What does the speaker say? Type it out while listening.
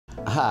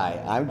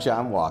Hi, I'm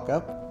John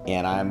Walkup,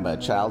 and I'm a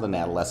child and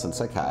adolescent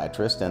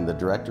psychiatrist and the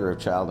director of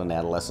child and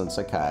adolescent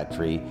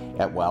psychiatry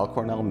at Weill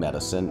Cornell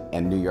Medicine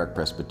and New York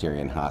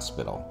Presbyterian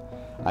Hospital.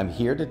 I'm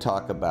here to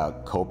talk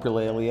about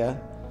Coprolalia,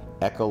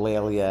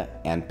 Echolalia,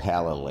 and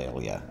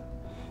Palilalia.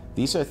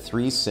 These are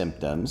three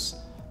symptoms,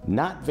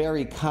 not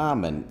very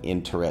common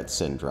in Tourette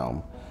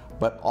syndrome,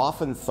 but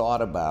often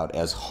thought about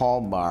as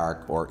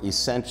hallmark or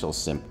essential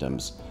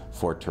symptoms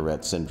for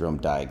Tourette syndrome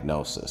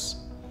diagnosis.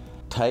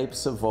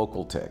 Types of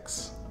vocal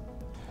tics.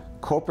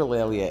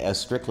 Coprolalia, as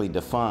strictly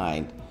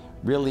defined,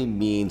 really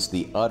means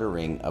the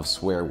uttering of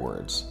swear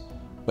words.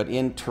 But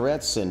in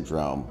Tourette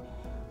syndrome,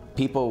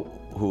 people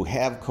who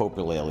have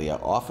coprolalia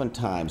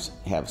oftentimes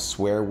have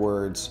swear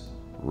words,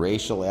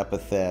 racial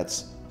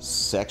epithets,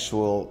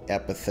 sexual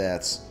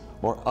epithets,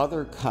 or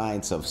other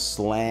kinds of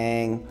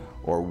slang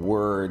or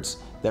words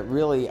that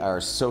really are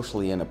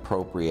socially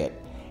inappropriate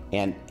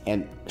and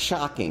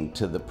shocking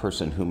to the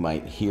person who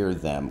might hear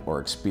them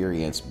or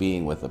experience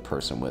being with a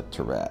person with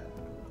Tourette.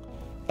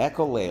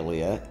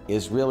 Echolalia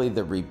is really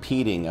the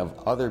repeating of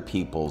other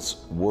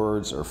people's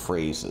words or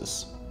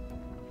phrases.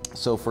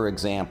 So for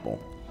example,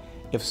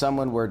 if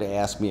someone were to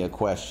ask me a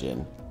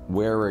question,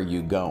 "Where are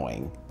you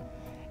going?"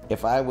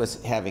 If I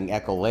was having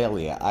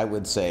echolalia, I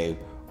would say,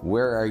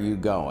 "Where are you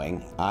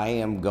going? I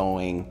am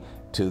going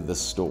to the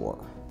store."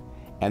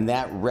 And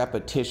that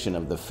repetition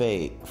of the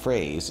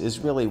phrase is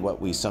really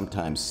what we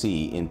sometimes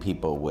see in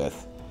people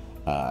with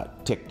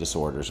tic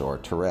disorders or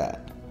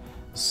Tourette.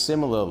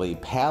 Similarly,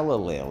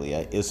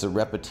 Palilalia is the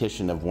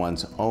repetition of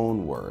one's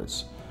own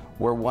words,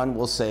 where one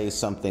will say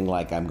something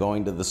like, "I'm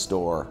going to the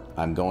store,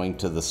 I'm going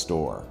to the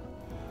store,"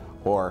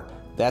 or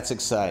 "That's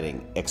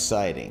exciting,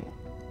 exciting,"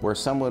 where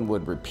someone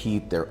would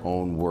repeat their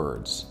own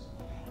words.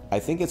 I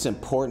think it's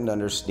important to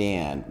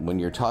understand when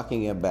you're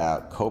talking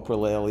about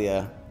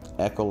coprolalia,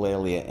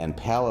 echolalia, and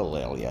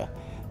palilalia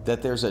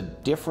that there's a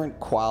different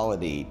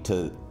quality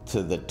to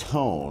the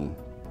tone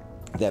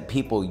that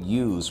people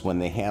use when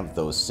they have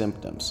those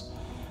symptoms.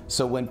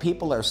 So when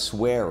people are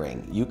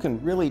swearing, you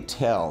can really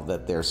tell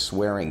that they're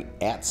swearing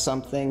at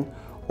something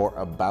or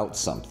about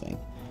something.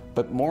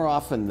 But more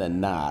often than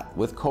not,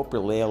 with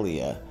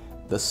coprolalia,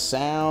 the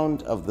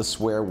sound of the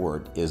swear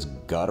word is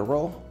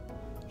guttural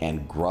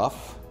and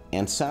gruff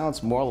and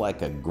sounds more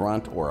like a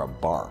grunt or a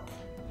bark.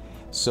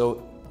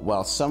 So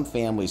while some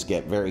families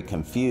get very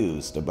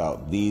confused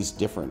about these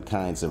different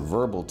kinds of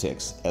verbal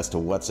tics as to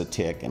what's a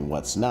tic and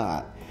what's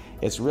not,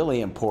 it's really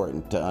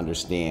important to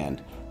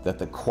understand that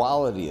the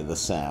quality of the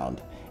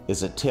sound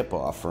is a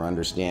tip-off for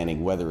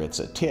understanding whether it's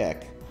a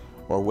tic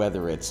or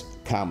whether it's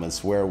common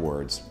swear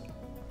words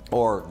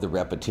or the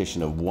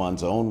repetition of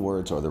one's own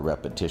words or the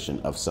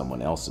repetition of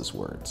someone else's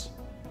words.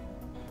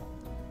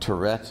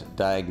 Tourette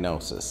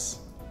diagnosis.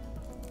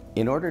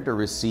 In order to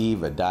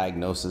receive a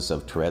diagnosis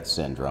of Tourette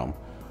syndrome,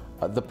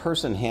 the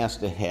person has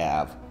to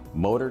have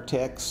motor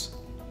tics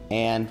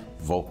and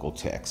vocal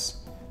tics,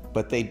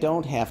 but they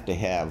don't have to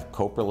have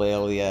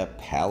coprolalia,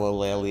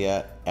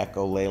 palilalia,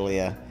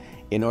 echolalia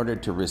in order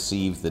to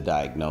receive the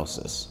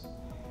diagnosis.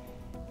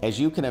 As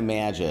you can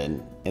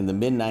imagine, in the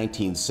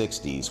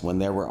mid-1960s, when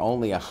there were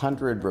only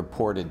 100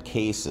 reported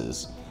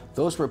cases,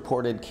 those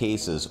reported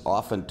cases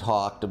often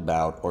talked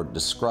about or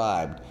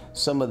described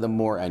some of the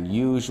more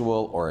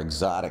unusual or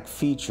exotic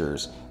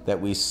features that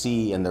we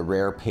see in the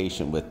rare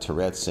patient with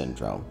Tourette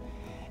syndrome.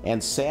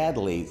 And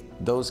sadly,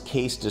 those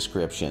case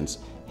descriptions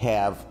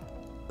have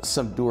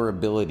some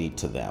durability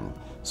to them.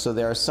 So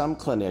there are some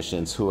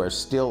clinicians who are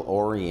still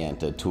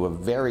oriented to a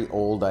very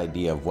old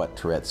idea of what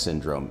Tourette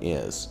syndrome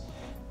is.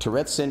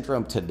 Tourette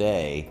syndrome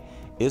today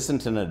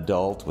isn't an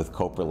adult with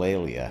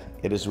coprolalia.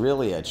 It is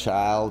really a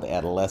child,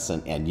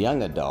 adolescent, and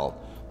young adult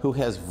who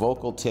has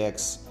vocal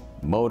tics,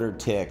 motor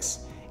tics,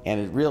 and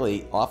it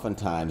really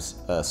oftentimes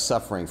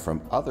suffering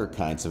from other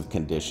kinds of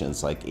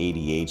conditions like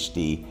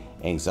ADHD,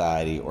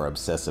 anxiety, or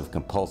obsessive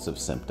compulsive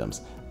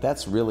symptoms.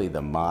 That's really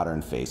the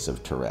modern face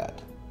of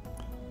Tourette.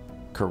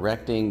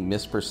 Correcting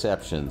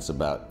misperceptions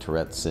about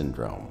Tourette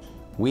syndrome.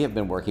 We have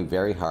been working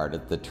very hard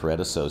at the Tourette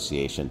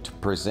Association to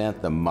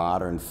present the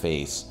modern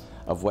face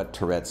of what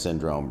Tourette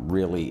syndrome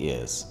really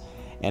is.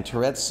 And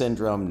Tourette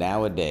syndrome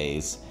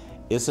nowadays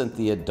isn't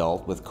the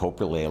adult with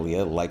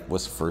coprolalia like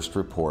was first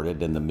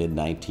reported in the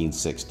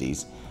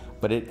mid-1960s,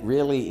 but it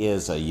really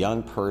is a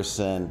young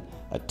person,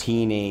 a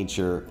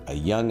teenager, a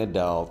young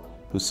adult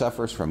who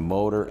suffers from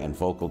motor and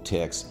vocal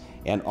tics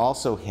and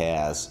also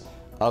has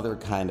other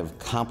kind of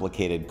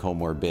complicated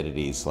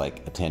comorbidities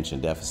like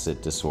attention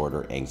deficit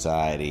disorder,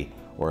 anxiety,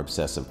 or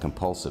obsessive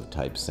compulsive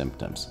type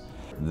symptoms.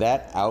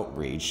 That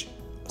outreach,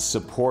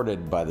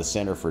 supported by the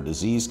Center for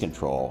Disease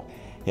Control,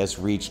 has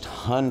reached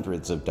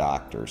hundreds of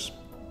doctors.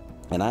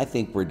 And I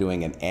think we're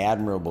doing an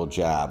admirable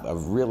job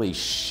of really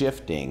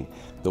shifting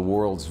the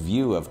world's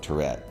view of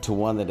Tourette to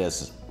one that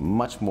is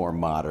much more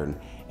modern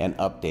and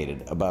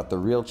updated about the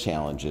real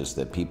challenges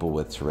that people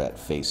with Tourette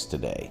face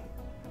today.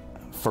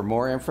 For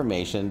more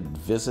information,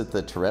 visit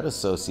the Tourette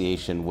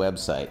Association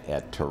website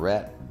at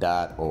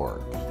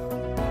tourette.org.